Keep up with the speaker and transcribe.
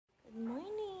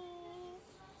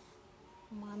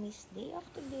nice day of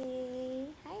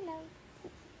today. Hi, love.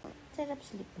 Sarap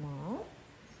sleep mo?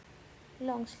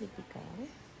 Long sleepy ka?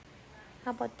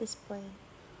 How about this boy?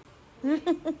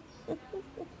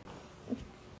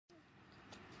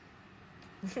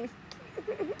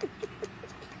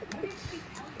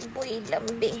 Boy,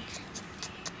 lambing.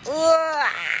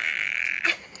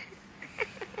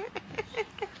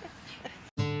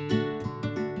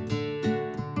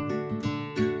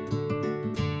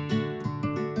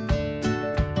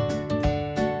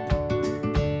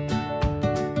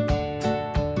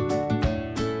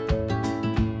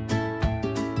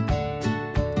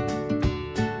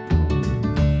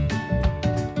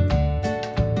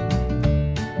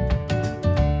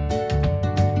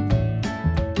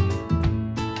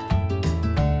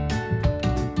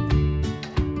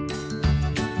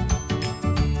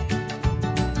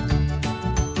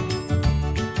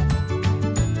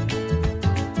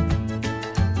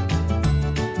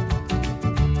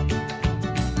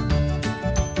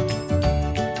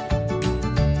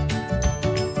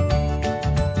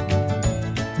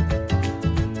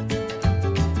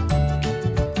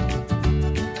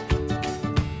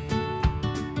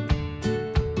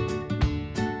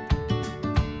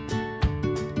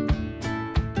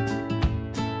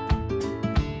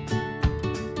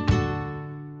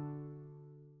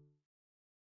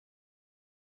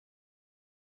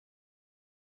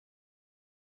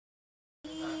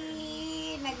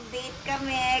 Nag-date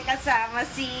kami kasama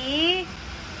si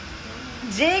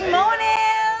Jing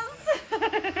Monels!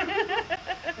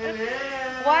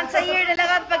 Once a year na lang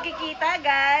ang pagkikita,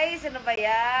 guys. Ano ba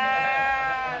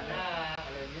yan?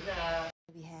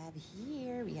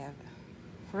 We have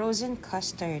frozen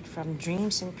custard from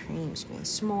Dreams and Creams. May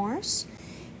s'mores.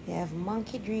 We have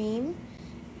monkey dream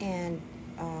and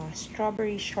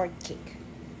strawberry shortcake.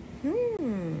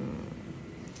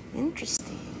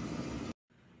 Interesting.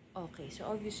 Okay, so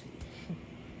obviously,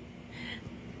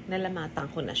 nalamatan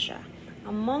ko na siya.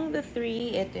 Among the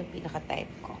three, ito yung pinaka-type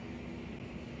ko.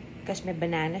 Kasi may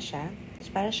banana siya. Tapos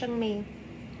parang siyang may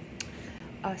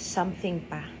something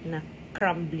pa na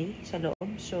crumbly sa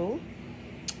loob. So,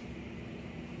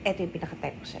 ito yung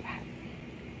pinaka-type ko sa lahat.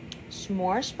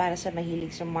 S'mores, para sa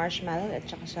mahilig sa marshmallow at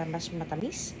saka sa mas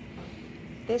matamis.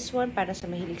 This one, para sa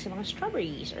mahilig sa mga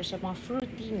strawberries or sa mga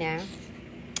fruity na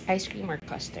ice cream or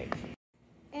custard.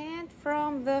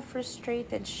 From the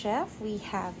Frustrated Chef, we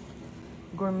have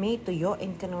gourmet tuyo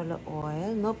and canola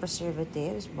oil, no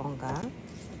preservatives, bongga,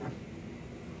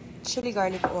 chili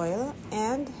garlic oil,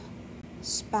 and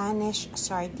Spanish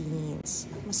sardines.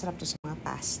 Masarap to sa mga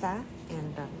pasta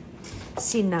and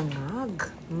sinangag.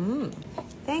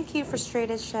 Thank you,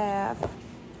 Frustrated Chef.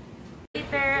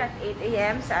 Later at 8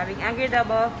 a.m. sa aming Angry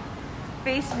Double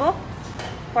Facebook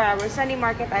for our Sunday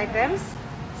Market items.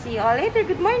 See you all later.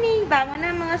 Good morning. Bangon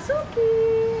na mga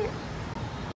suki.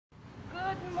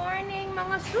 Good morning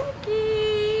mga suki.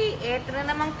 Ito na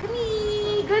naman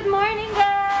kami. Good morning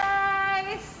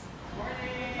guys.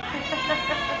 Morning.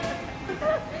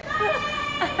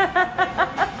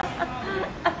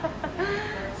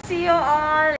 See you all.